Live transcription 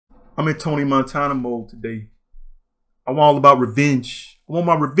I'm in Tony Montana mode today. I'm all about revenge. I want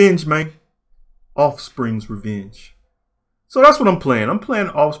my revenge, man. Offspring's Revenge. So that's what I'm playing. I'm playing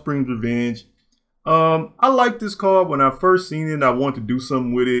Offspring's Revenge. I like this card. When I first seen it, I wanted to do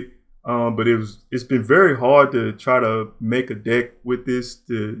something with it. But it's been very hard to try to make a deck with this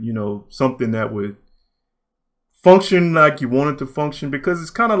to, you know, something that would function like you want it to function, because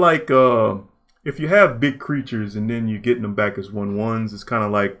it's kind of like if you have big creatures and then you're getting them back as 1/1s, it's kind of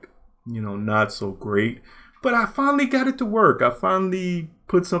like, you know, not so great. But I finally got it to work. I finally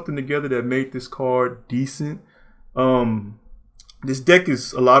put something together that made this card decent. This deck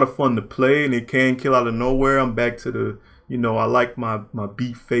is a lot of fun to play, and it can kill out of nowhere. I'm back to the, you know, I like my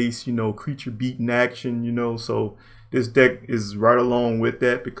beat face, you know, creature beating action, you know, so this deck is right along with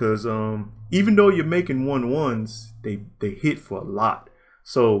that, because even though you're making 1/1s, they hit for a lot.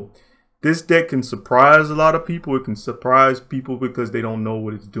 So this deck can surprise a lot of people. It can surprise people because they don't know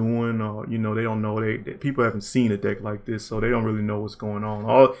what it's doing, or, you know, they don't know, people haven't seen a deck like this, so they don't really know what's going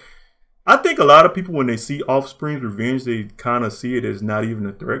on. I think a lot of people, when they see Offspring's Revenge, they kind of see it as not even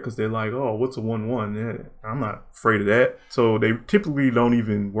a threat, because they're like, oh, what's a 1/1? Yeah, I'm not afraid of that. So they typically don't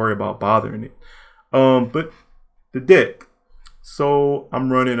even worry about bothering it. But the deck. So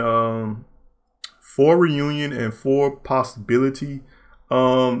I'm running 4 Reunion and 4 Possibility.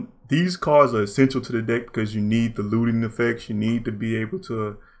 These cards are essential to the deck because you need the looting effects. You need to be able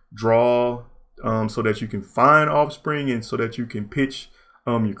to draw so that you can find Offspring, and so that you can pitch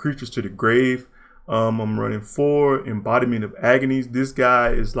your creatures to the grave. I'm running 4 Embodiment of Agonies. This guy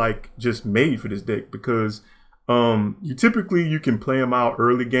is like just made for this deck, because you can play him out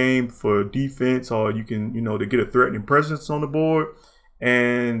early game for defense, or you can, you know, to get a threatening presence on the board,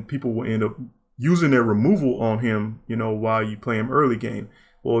 and people will end up using their removal on him, you know, while you play him early game.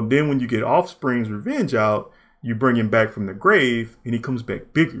 Well, then when you get Offspring's Revenge out, you bring him back from the grave, and he comes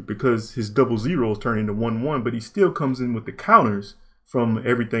back bigger because his 0/0s turn into 1/1, but he still comes in with the counters from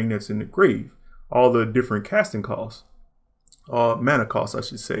everything that's in the grave, all the different casting costs, mana costs, I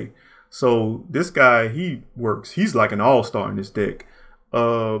should say. So this guy, he works. He's like an all-star in this deck.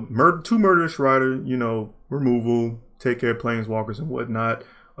 2 Murderous Rider, you know, removal, take care of planeswalkers and whatnot.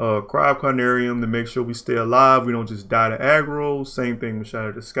 Cry of Carnarium to make sure we stay alive. We don't just die to aggro. Same thing with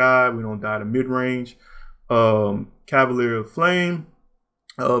Shatter the Sky. We don't die to mid-range. Cavalier of Flame,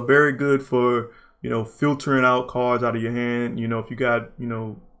 very good for, you know, filtering out cards out of your hand. You know, if you got, you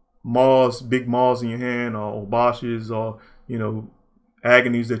know, big maws in your hand, or Oboshes, or, you know,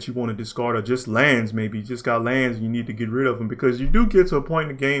 agonies that you want to discard, or just lands, maybe you just got lands and you need to get rid of them, because you do get to a point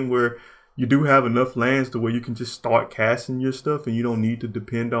in the game where you do have enough lands to where you can just start casting your stuff, and you don't need to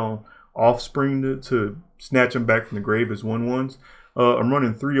depend on Offspring to snatch them back from the grave as 1/1s. I'm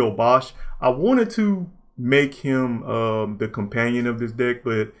running 3 Obosh. I wanted to make him the companion of this deck,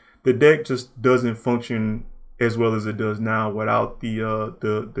 but the deck just doesn't function as well as it does now without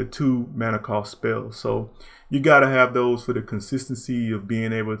the 2 mana cost spells. So you got to have those for the consistency of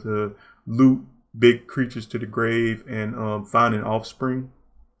being able to loot big creatures to the grave and finding Offspring.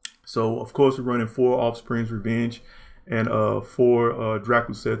 So of course we're running 4 Offspring's Revenge and 4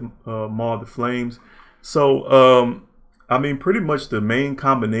 Drakuseth, Maw of Flames. So I mean, pretty much the main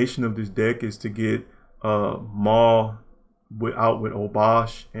combination of this deck is to get Maw out with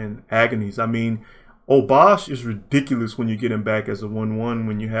Obosh and Agonies. I mean, Obosh is ridiculous when you get him back as a 1/1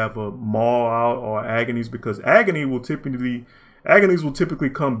 when you have a Maw out or Agonies, because Agonies will typically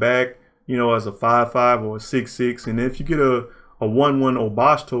come back, you know, as a 5/5 or a 6/6, and if you get a 1/1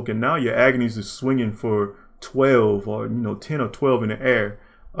 Obosh token, now your Agonies is swinging for 12 or, you know, 10 or 12 in the air.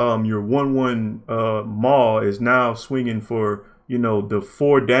 Your 1/1 Maw is now swinging for, you know, the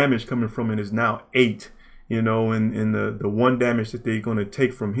 4 damage coming from it is now 8, you know, and the 1 damage that they're going to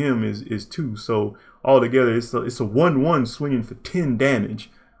take from him is 2. So altogether, it's a 1/1 swinging for 10 damage.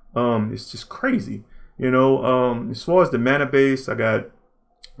 It's just crazy, you know. As far as the mana base, I got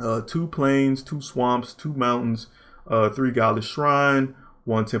 2 plains, 2 swamps, 2 mountains, 3 Godless Shrine,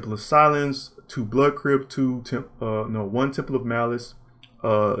 1 Temple of Silence, 2 Blood Crypt, 1 Temple of Malice,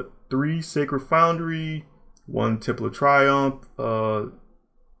 3 Sacred Foundry, 1 Temple of Triumph,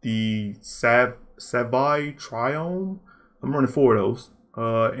 the Savai Triome. I'm running 4 of those,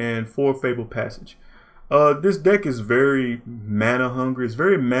 and 4 Fabled Passage. This deck is very mana hungry. It's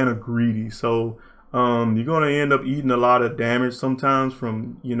very mana greedy. So you're going to end up eating a lot of damage sometimes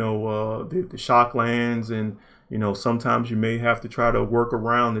from, you know, the shock lands, and, you know, sometimes you may have to try to work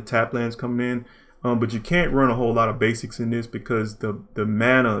around the tap lands coming in. But you can't run a whole lot of basics in this because the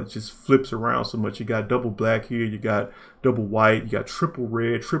mana just flips around so much. You got double black here, you got double white, you got triple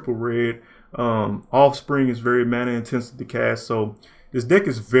red. Offspring is very mana intensive to cast, so This deck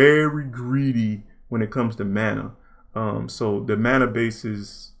is very greedy when it comes to mana. So the mana base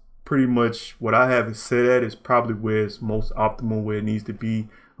is pretty much what I have it set at. Is probably where it's most optimal, where it needs to be.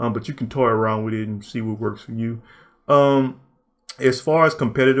 But you can toy around with it and see what works for you. As far as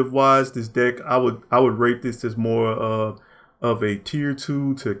competitive wise, this deck, I would rate this as more of a tier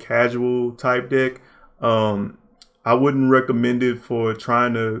 2 to casual type deck. I wouldn't recommend it for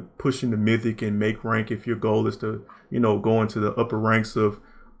trying to push into Mythic and make rank if your goal is to, you know, go into the upper ranks of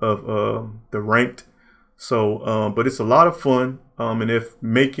the ranked. So, but it's a lot of fun. And if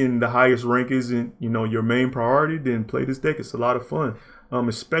making the highest rank isn't, you know, your main priority, then play this deck. It's a lot of fun,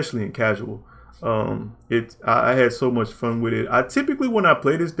 especially in casual. I had so much fun with it. I typically, when I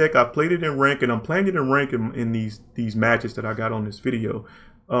play this deck, I played it in rank, and I'm playing it in rank in these matches that I got on this video.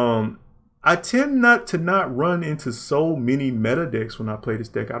 I tend not to run into so many meta decks when I play this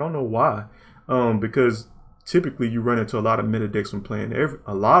deck. I don't know why. Because typically you run into a lot of meta decks when playing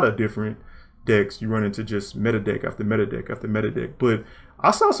a lot of different decks. You run into just meta deck after meta deck after meta deck. But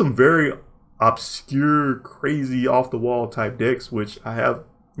I saw some very obscure, crazy, off the wall type decks, which I have,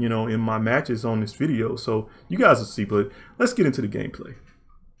 you know, in my matches on this video. So you guys will see, but let's get into the gameplay.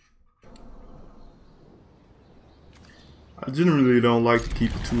 I generally don't like to keep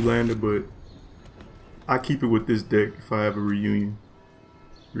a 2-lander, but I keep it with this deck if I have a reunion.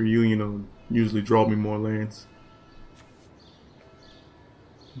 Reunion will usually draw me more lands.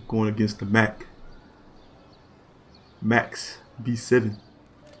 I'm going against the Max B7.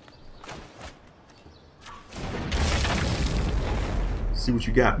 See what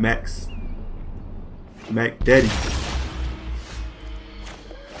you got, Max. Mac Daddy.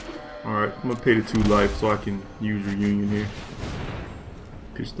 Alright, I'm gonna pay the 2 life so I can use Reunion here.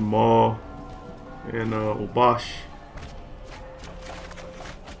 Pitch the Maw and Obosh.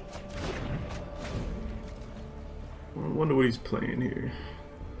 I wonder what he's playing here.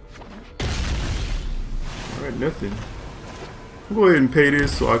 Alright, nothing. I'll go ahead and pay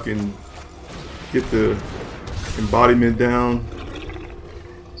this so I can get the embodiment down,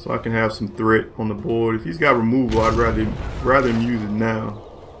 so I can have some threat on the board. If he's got removal, I'd rather him use it now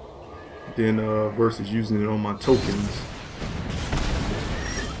than versus using it on my tokens.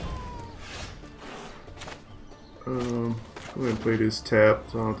 Go ahead and play this tap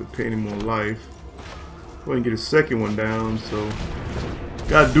so I don't have to pay any more life. Go ahead and get a second one down. So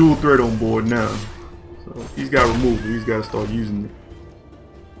got dual threat on board now. So if he's got removal, he's got to start using it.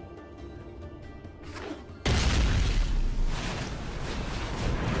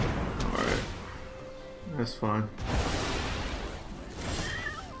 Alright, that's fine.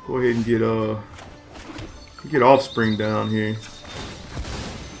 Go ahead and get Offspring down here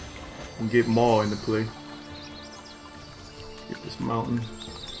and get Maw into play. Get this mountain.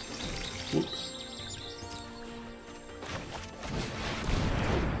 Whoops.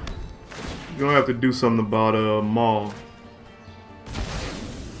 You're gonna have to do something about Maw.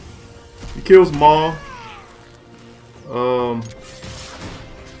 He kills Maw.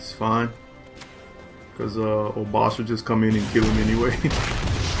 It's fine, because Obosh will just come in and kill him anyway.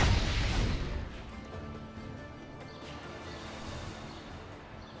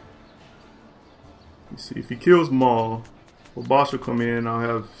 See, if he kills Maw, Obosh will come in. I'll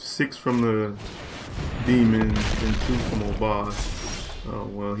have 6 from the demons and 2 from Obosh. Oh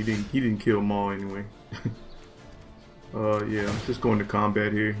well, he didn't kill Maw anyway. Yeah, I'm just going to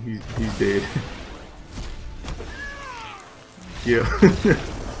combat here. He's dead. Yeah.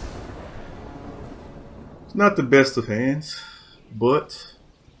 It's not the best of hands, but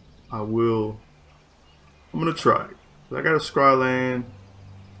I'm gonna try it. I got a Scry land.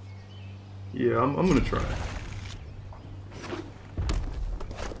 Yeah, I'm gonna try it.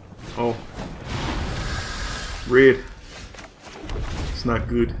 Oh, red. It's not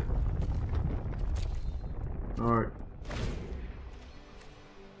good. Alright.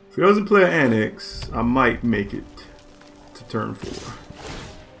 If he doesn't play an Annex, I might make it to turn 4.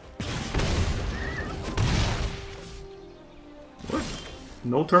 What?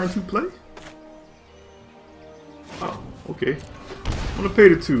 No turn 2 play? Oh, okay. I'm gonna pay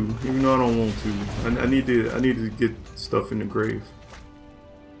the 2, even though I don't want to. I need to get stuff in the grave.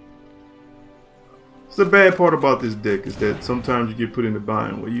 So the bad part about this deck is that sometimes you get put in a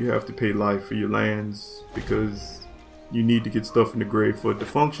bind where you have to pay life for your lands because you need to get stuff in the grave for it to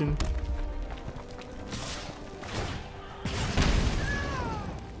function.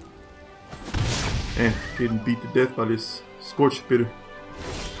 And getting beat to death by this Scorch Spitter.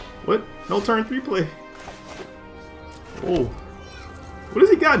 What? No turn 3 play. Oh. What has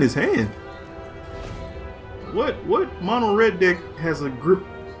he got in his hand? What mono red deck has a grip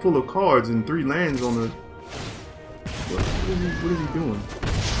full of cards and 3 lands on the... What is he doing?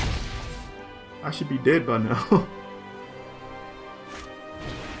 I should be dead by now.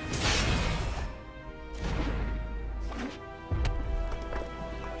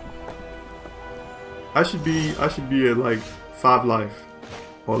 I should be at like 5 life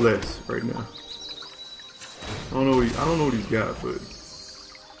or less right now. I don't know what he's got, but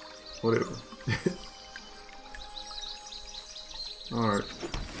whatever. Alright.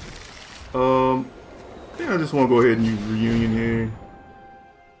 I think I just want to go ahead and use Reunion here.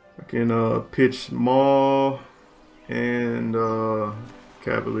 I can pitch Maw and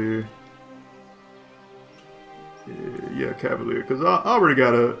Cavalier. Yeah, Cavalier, because I already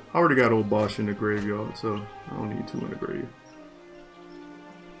got Obosh in the graveyard, so I don't need 2 in the grave.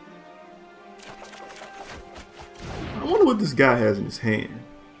 I wonder what this guy has in his hand.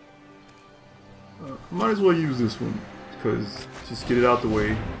 Might as well use this one, because just get it out the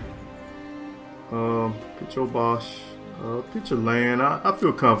way. Pitch Obosh, pitch a land. I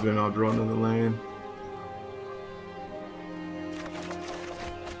feel confident I'll draw another land.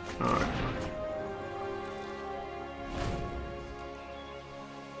 Alright.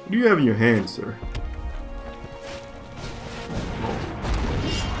 What do you have in your hand, sir? Oh.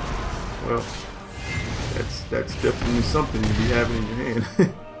 Well, that's definitely something to be having in your hand.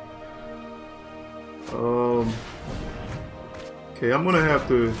 Okay, I'm gonna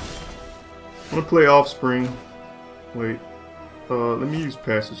play Offspring. Wait, let me use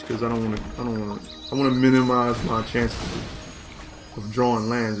Passage because I want to minimize my chances of drawing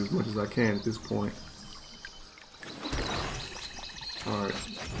lands as much as I can at this point. All right,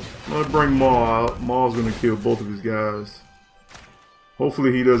 I'm gonna bring Maw out. Maw's gonna kill both of his guys.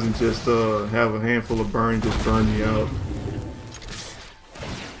 Hopefully he doesn't just have a handful of burn and just burn me out.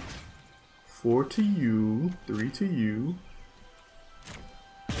 4 to you, 3 to you.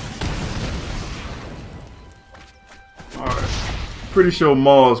 Alright. Pretty sure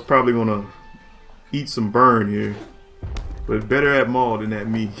Maw is probably gonna eat some burn here. But better at Maw than at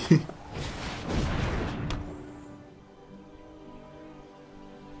me. Okay,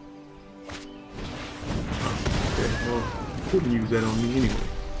 well, couldn't use that on me anyway.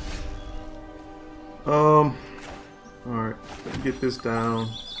 Alright, let me get this down.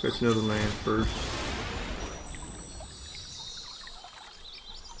 Fetch another land first.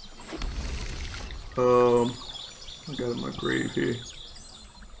 I got in my grave here.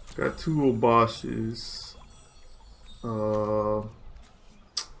 Got 2 Oboshes.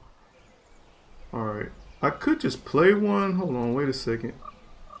 Alright. I could just play one. Hold on, wait a second.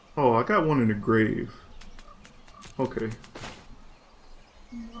 Oh, I got one in the grave. Okay.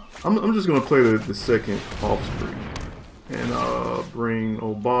 I'm just gonna play the second Offspring. And bring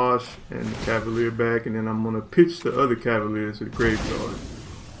Obosh and the Cavalier back, and then I'm gonna pitch the other Cavalier to the graveyard.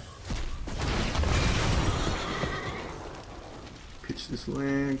 Pitch this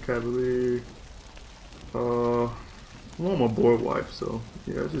land, Cavalier. I want my board wipe, so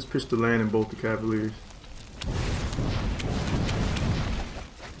yeah, I just pitched the land in both the Cavaliers.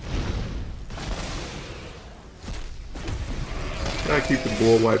 Gotta keep the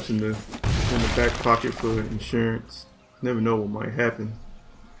board wipes in the back pocket for insurance. Never know what might happen.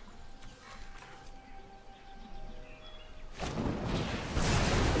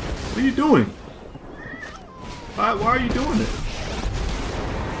 What are you doing? Why are you doing it?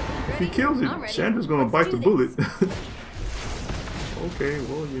 If he kills it, Chandra's gonna bite the bullet. Okay,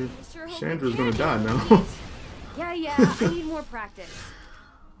 well, Chandra's gonna die now. Yeah, I need more practice.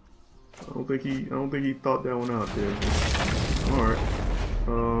 I don't think he thought that one out there. All right.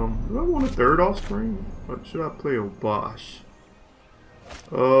 Do I want a 3rd Offspring? Or should I play Obosh?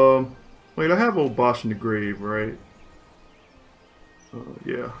 Wait, I have Obosh in the grave, right?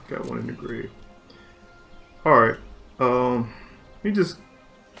 Yeah, got one in the grave. Alright, let me just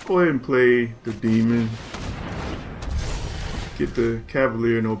go ahead and play the Demon. Get the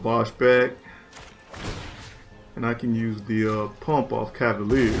Cavalier and Obosh back. And I can use the pump off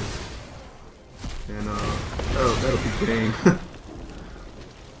Cavalier. And that'll be game.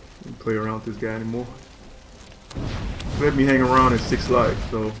 Play around with this guy anymore. Let me hang around at 6 life,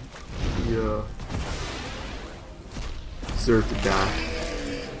 so he deserves to die.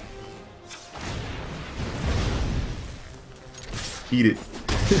 Eat it.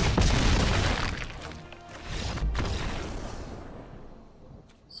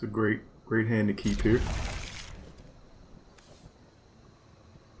 It's a great hand to keep here.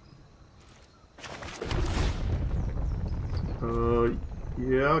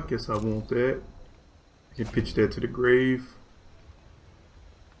 Yeah, I guess I want that. I can pitch that to the grave.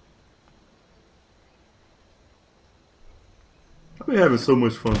 I've been having so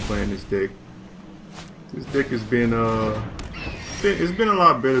much fun playing this deck. This deck has been it's been a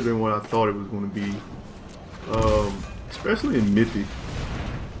lot better than what I thought it was going to be, especially in MYTHIC.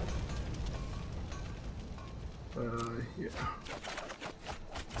 Yeah.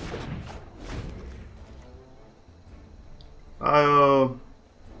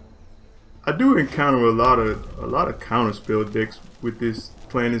 I do encounter a lot of counterspell decks with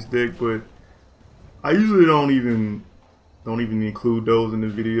playing this deck, but I usually don't even include those in the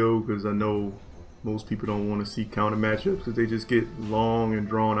video because I know most people don't want to see counter matchups because they just get long and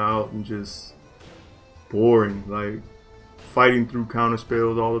drawn out and just boring, like fighting through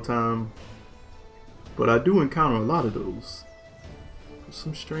counterspells all the time. But I do encounter a lot of those for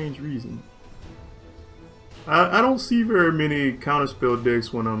some strange reason. I don't see very many counterspell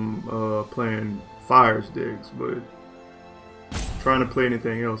decks when I'm playing Fires decks, but trying to play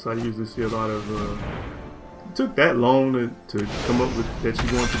anything else, I usually see a lot of. It took that long to come up with that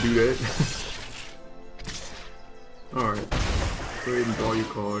you want to do that. Alright, go ahead and draw your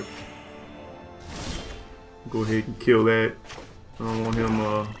card. Go ahead and kill that. I don't want him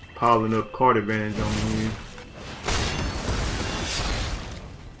piling up card advantage on me.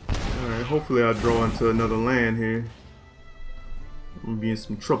 Alright, hopefully I draw into another land here. I'm gonna be in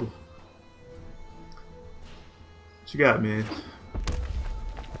some trouble. What you got, man?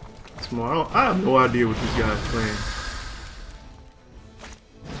 Tomorrow, I have no idea what this guy's playing.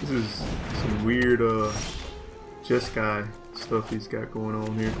 This is some weird Jeskai stuff he's got going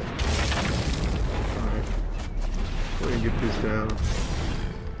on here. Alright, go ahead and get this down.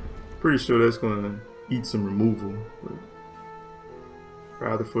 Pretty sure that's gonna eat some removal, but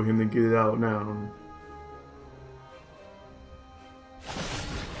rather for him to get it out now.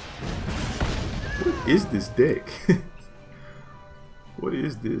 What is this deck? What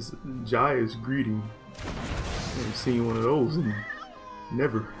is this? Jaya's Greeting. I haven't seen one of those in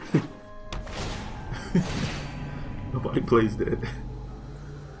never. Nobody plays that.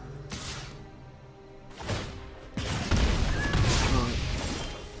 Alright.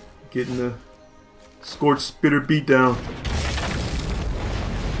 Getting the Scorched Spitter beatdown.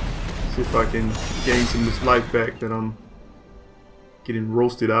 See if I can gain some of this life back that I'm getting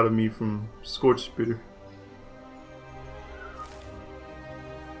roasted out of me from Scorched Spitter.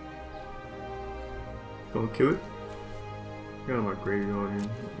 Gonna kill it. Got my graveyard in.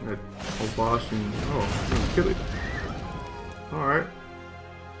 That Obosh and gonna kill it. Alright.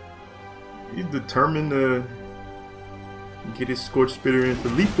 He's determined to get his Scorched Spitter in for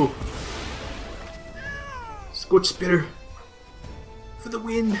lethal. Scorched Spitter for the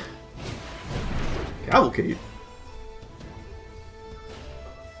win. Cavalcade.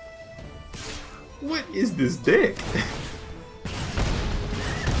 What is this deck?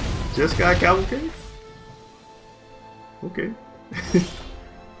 Just got Cavalcade? Okay.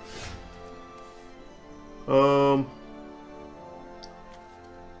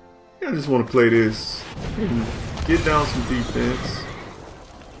 Yeah, I just want to play this and get down some defense.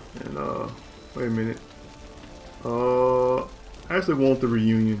 And wait a minute. I actually want the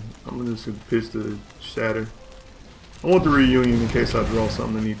reunion. I'm just gonna pitch the Shatter. I want the reunion in case I draw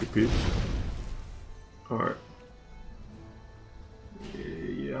something I need to pitch. Alright.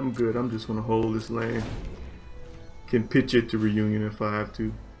 Yeah, I'm good. I'm just gonna hold this lane. Can pitch it to reunion if I have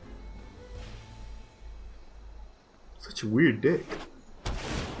to. Such a weird deck.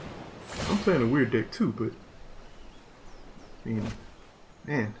 I'm playing a weird deck too, but I mean,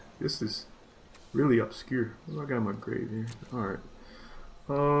 man, this is really obscure. What do I got in my grave here? Alright.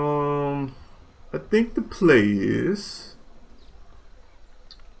 I think the play is,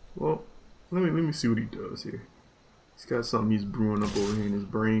 well, let me see what he does here. He's got something he's brewing up over here in his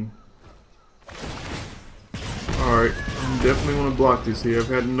brain. Alright, I'm definitely gonna block this here. I've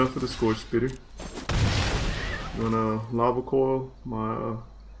had enough of the Scorched Spitter. I'm gonna Lava Coil. My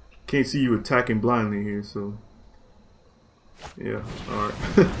can't see you attacking blindly here, so yeah. Alright.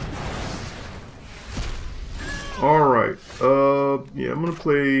 Alright. Yeah, I'm gonna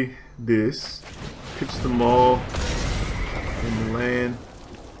play this. Pitch the Maw in the land.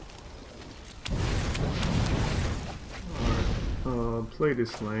 Alright. Play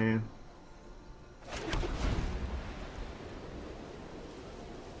this land.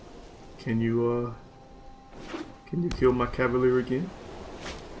 Can you kill my Cavalier again?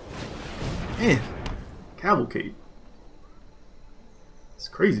 Man, Cavalcade. It's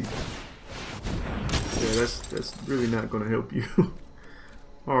crazy. Yeah, that's really not gonna help you.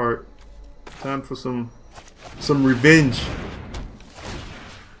 Alright. Time for some revenge.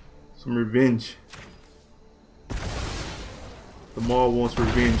 Some revenge. The Maw wants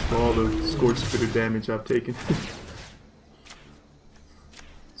revenge for all the Scorched Spitter damage I've taken.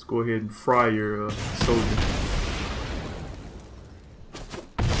 Go ahead and fry your soldier.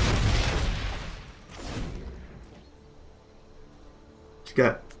 you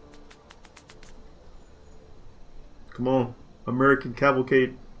got? Come on. American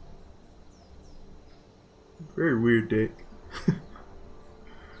Cavalcade. Very weird deck.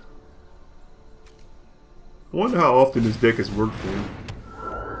 I wonder how often this deck has worked for you.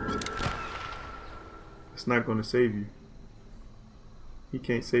 It's not going to save you. He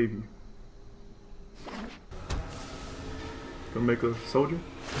can't save you. Gonna make a soldier?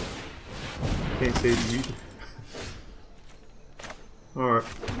 Can't save you either. Alright.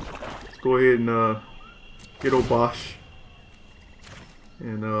 Let's go ahead and get Obosh.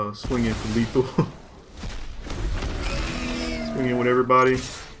 And swing in for lethal. Swing in with everybody.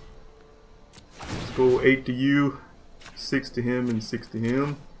 Let's go 8 to you, 6 to him, and 6 to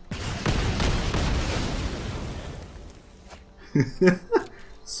him.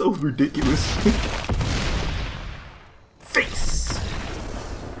 So ridiculous. Face!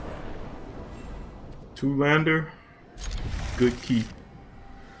 2-lander. Good keep.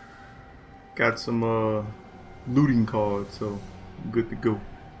 Got some looting cards, so I'm good to go.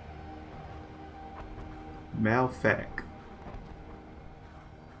 MYTHIC.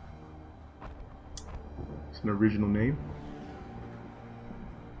 It's an original name.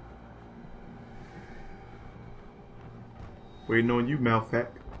 Waiting on you, MYTHIC.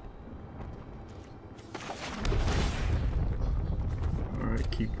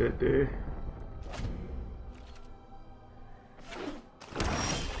 Alright, keep that there.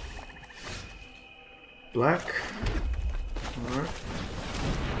 Black. Alright.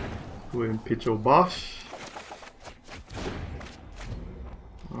 Go ahead and pitch Obosh.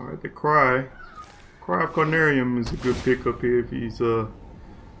 Alright, the Cry of Carnarium is a good pickup here if he's yeah,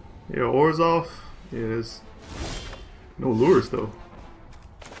 Orzhov. Yeah, there's no lures though.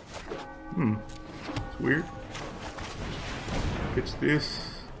 It's weird. Pitch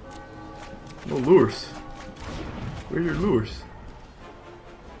this. No lures. Where are your lures?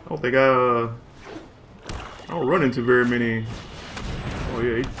 I don't think I don't run into very many. Oh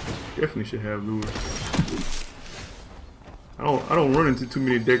yeah, he definitely should have lures. I don't run into too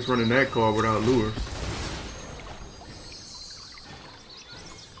many decks running that card without lures.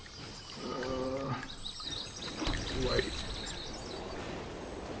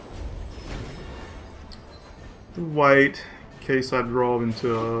 White, in case I draw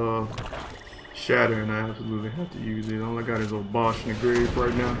into Shatter and I absolutely have to use it. All I got is Obosh in the grave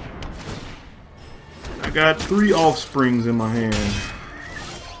right now. I got 3 Offsprings in my hand.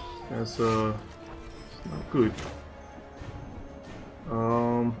 That's it's not good.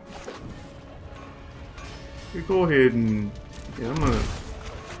 We go ahead and yeah, I'm gonna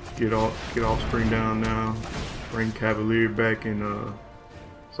get Offspring down now. Bring Cavalier back and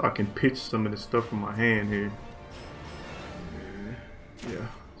so I can pitch some of the stuff from my hand here. Yeah.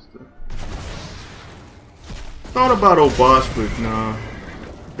 Thought about Obosh, but nah.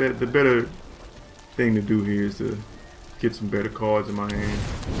 The better thing to do here is to get some better cards in my hand.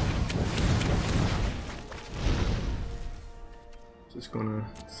 Just gonna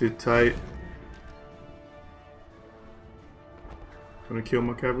sit tight. Gonna kill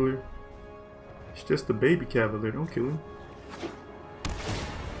my Cavalier. It's just a baby Cavalier, don't kill him.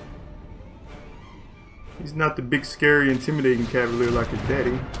 He's not the big, scary, intimidating Cavalier like his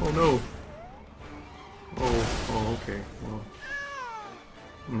daddy. Oh no. Oh, okay. Well,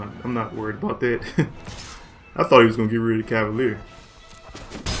 I'm not worried about that. I thought he was gonna get rid of the Cavalier.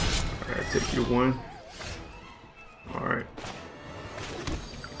 Alright, take your 1. Alright.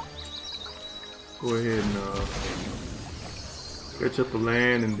 Go ahead and fetch up the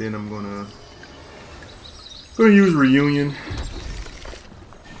land, and then I'm gonna use Reunion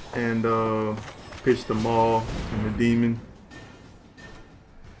and pitch the Maw and the Demon.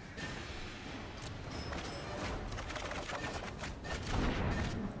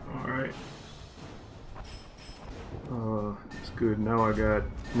 Alright. It's good. Now I got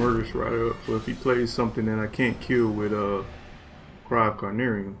Murderous Rider up, so if he plays something that I can't kill with Cry of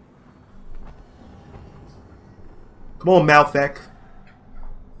Carnarium. Come on, MYTHIC.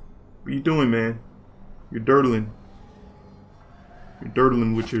 What you doing, man? You're dirtling. You're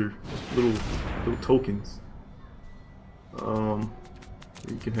dirtling with your little tokens. You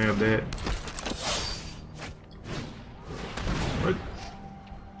can have that. What?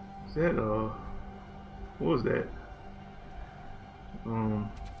 Is that what was that?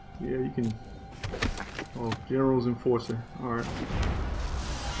 Yeah, you can. Oh, General's Enforcer. Alright.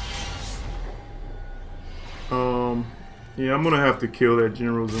 Yeah, I'm gonna have to kill that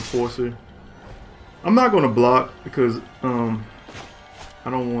General's Enforcer. I'm not gonna block because I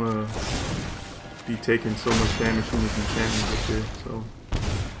don't wanna be taking so much damage from this enchantment up there, so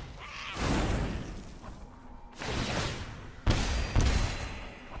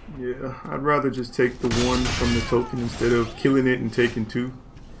Yeah, I'd rather just take the one from the token instead of killing it and taking two.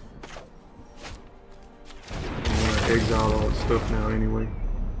 I want to exile all the stuff now anyway.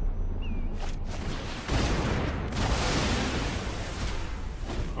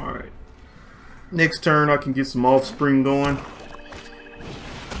 Alright. Next turn I can get some offspring going.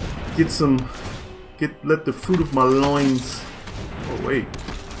 Let the fruit of my loins. Oh wait.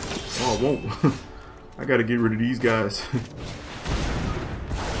 Oh, I won't. I gotta get rid of these guys.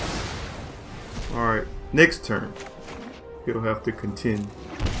 Alright, next turn. He'll have to contend.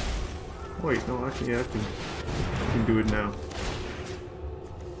 Wait, no, I can do it now.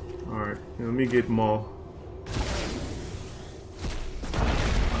 Alright, let me get Maw.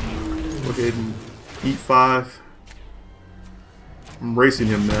 Go ahead and eat 5. I'm racing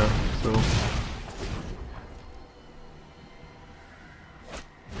him now, so.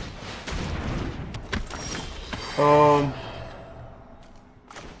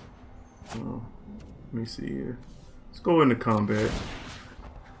 Let me see here. Let's go into combat.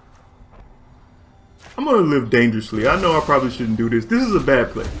 I'm gonna live dangerously. I know I probably shouldn't do this. This is a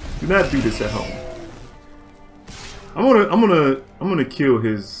bad play. Do not do this at home. I'm gonna kill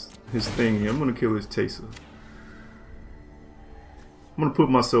his thing here. I'm gonna kill his Tesa. I'm gonna put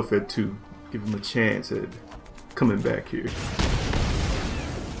myself at 2. Give him a chance at coming back here.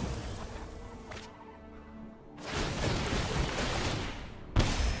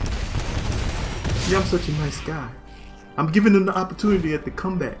 See, I'm such a nice guy. I'm giving him the opportunity at the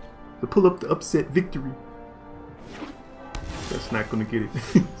comeback to pull up the upset victory. That's not gonna get it.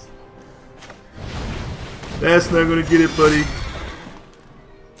 That's not gonna get it, buddy.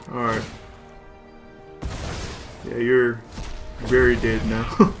 Alright. Yeah, you're very dead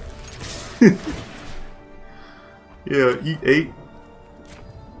now. Yeah, eat 8.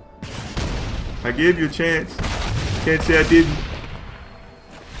 I gave you a chance. Can't say I didn't.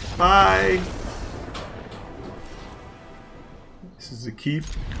 Bye. This is a keep.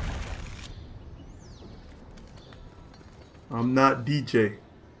 I'm not DJ.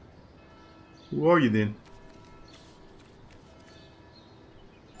 Who are you then?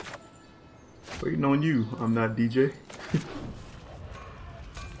 Waiting on you. I'm not DJ.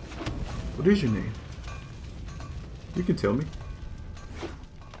 What is your name? You can tell me.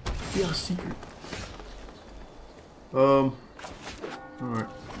 Be our secret. Alright. I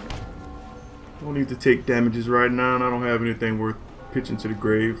don't need to take damages right now, and I don't have anything worth pitching to the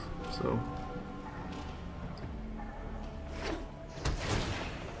grave, so.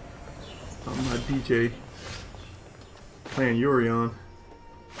 I'm not DJ. Playing Yorion.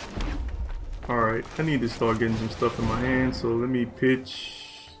 Alright, I need to start getting some stuff in my hand, so let me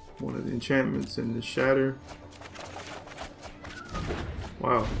pitch one of the enchantments and the Shatter.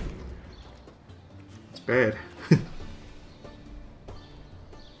 Wow. It's bad.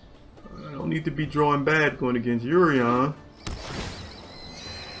 I don't need to be drawing bad going against Yorion.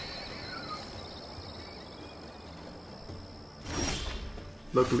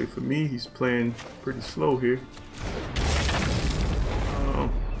 Luckily for me, he's playing pretty slow here.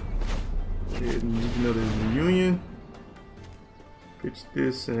 Go ahead and use another Reunion. Pitch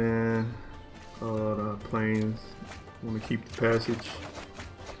this and the planes. I want to keep the passage.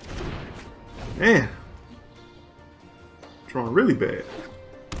 Man, drawing really bad.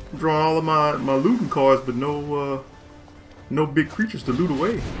 I'm drawing all of my looting cards, but no big creatures to loot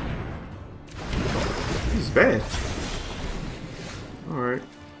away. This is bad. All right,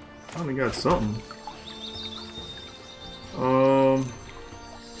 finally got something. All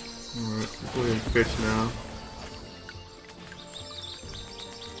right, let's go ahead and fetch now.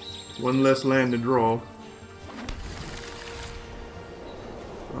 One less land to draw.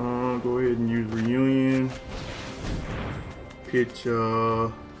 Go ahead and use Reunion. Pitch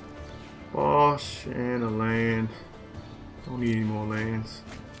Obosh and a land. Don't need any more lands.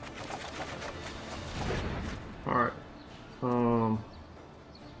 Alright.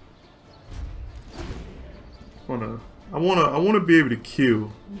 I wanna be able to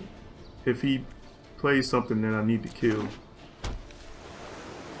kill if he plays something that I need to kill.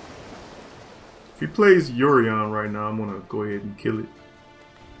 If he plays Yorion right now, I'm gonna go ahead and kill it.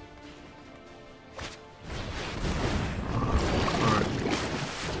 Alright.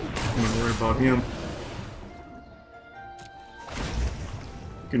 I'm gonna worry about him.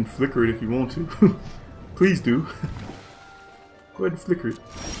 You can flicker it if you want to. Please do. Go ahead and flicker it.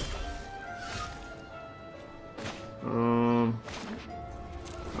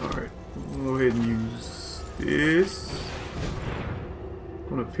 Alright. Go ahead and use this. I'm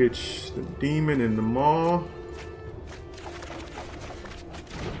gonna pitch the demon and the maw.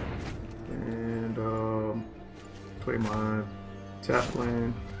 And play my tap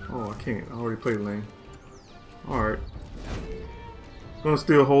land. Oh, I can't. I already played lane. Alright. Gonna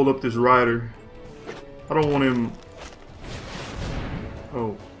still hold up this rider. I don't want him.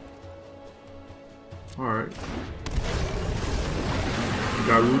 Oh. Alright.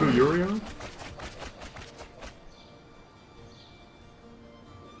 Garuda Urion?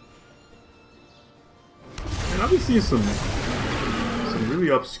 And I've been seeing some really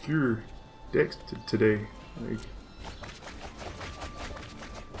obscure decks today. Like,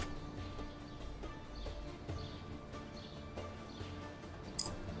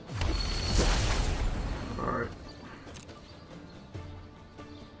 alright.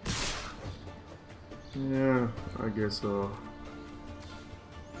 Yeah, I guess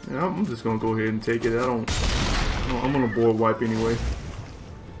yeah, I'm just gonna go ahead and take it. I'm gonna board wipe anyway.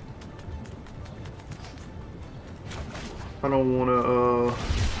 I don't wanna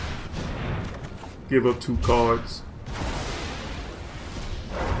give up 2 cards.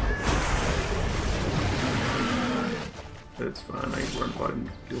 That's fine, I ain't worried about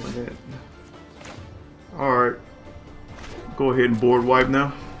him doing that. Alright. Go ahead and board wipe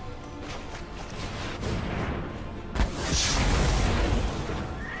now.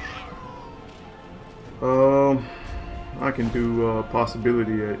 I can do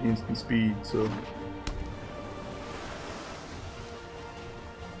possibility at instant speed, so.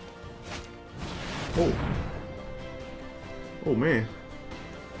 Oh man,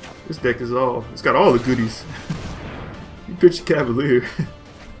 this deck is it's got all the goodies. You pitch your Cavalier.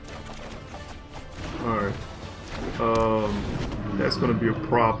 Alright. That's gonna be a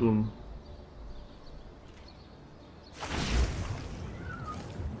problem.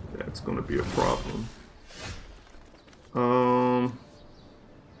 That's gonna be a problem.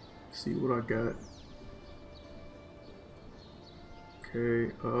 See what I got.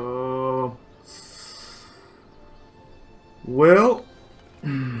 Okay, well,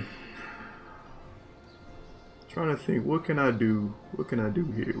 trying to think, what can I do? What can I do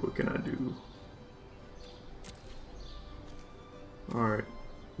here? What can I do? Alright,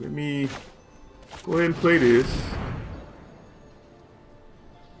 let me go ahead and play this.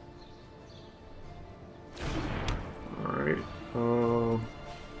 Alright,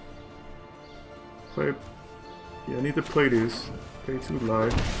 play. Yeah, I need to play this. Play 2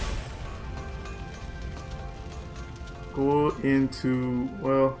 live. Go into,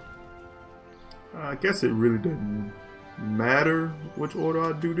 well, I guess it really doesn't matter which order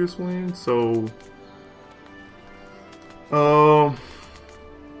I do this one. So,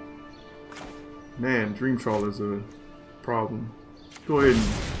 man, Dream Trawler is a problem. Go ahead and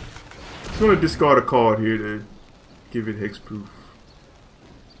I'm gonna discard a card here to give it hexproof.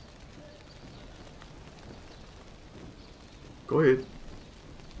 Go ahead.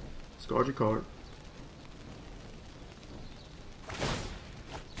 Discard your card.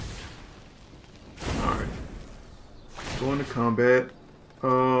 Alright. Go into combat.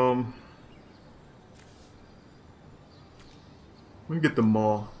 Let me get the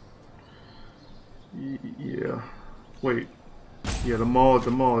Maw. Yeah. Wait. Yeah, the Maw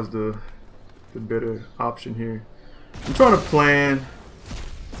is the better option here. I'm trying to plan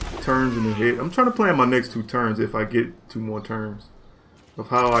turns in the head. I'm trying to plan my next 2 turns if I get 2 more turns of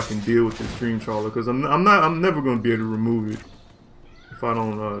how I can deal with this Dream Trawler, because I'm never going to be able to remove it if I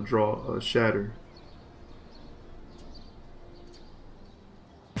don't draw a Shatter.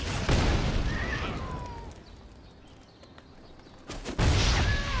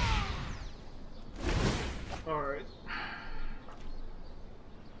 All right.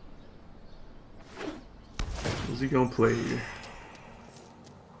 What's he gonna play here?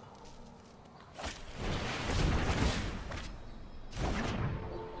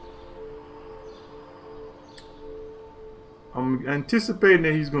 I'm anticipating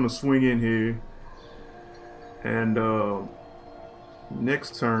that he's gonna swing in here, and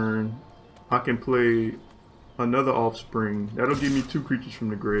next turn I can play another Offspring. That'll give me 2 creatures from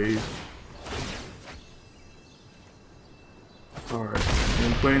the grave. Alright,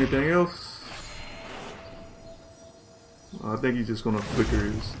 didn't play anything else. I think he's just gonna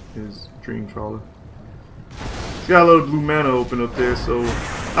flicker his Dream Trawler. He's got a little blue mana open up there, so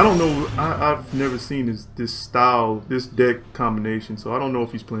I don't know. I've never seen this style, this deck combination, so I don't know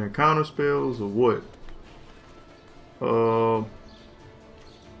if he's playing counter spells or what.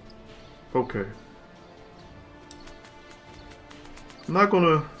 Okay. I'm not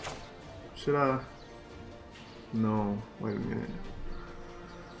gonna. Should I? No. Wait a minute.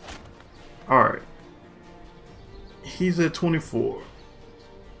 All right. He's at 24.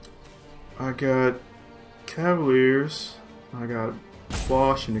 I got Cavaliers. I got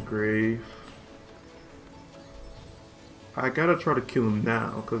Obosh in the grave. I gotta try to kill him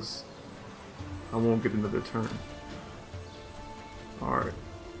now because I won't get another turn. Alright.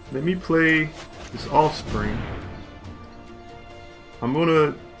 Let me play this Offspring. I'm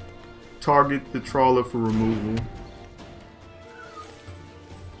gonna target the Trawler for removal.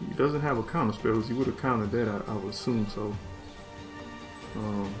 He doesn't have a counter spell. He would have countered that, I would assume so.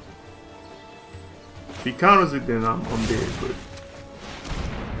 If he counters it, then I'm dead. But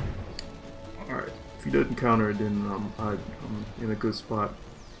alright, if he doesn't counter it, then I'm in a good spot.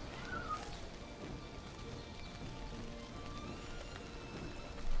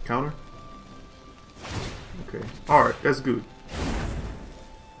 Counter? Okay. Alright, that's good.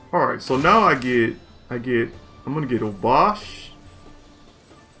 Alright, so now I'm gonna get Obosh.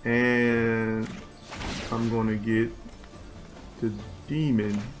 And I'm gonna get the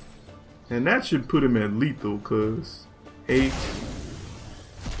Demon. And that should put him at lethal, cause 8,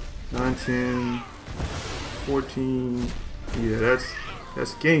 9, 10, 14. Yeah,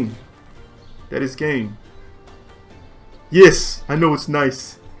 that's game. That is game. Yes, I know it's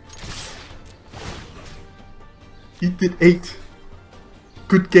nice. He did 8.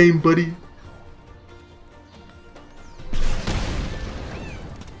 Good game, buddy.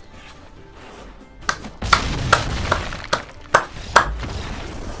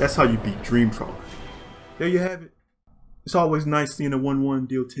 That's how you beat Dream Trawler. There you have it. It's always nice seeing a 1/1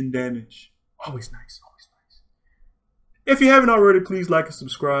 deal 10 damage. Always nice, always nice. If you haven't already, please like and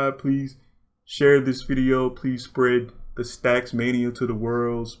subscribe. Please share this video. Please spread the Staxx Mania to the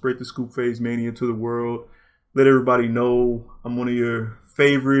world. Spread the Scoop Phase Mania to the world. Let everybody know I'm one of your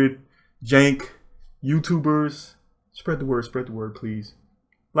favorite jank YouTubers. Spread the word, please.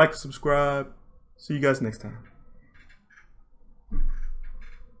 Like and subscribe. See you guys next time.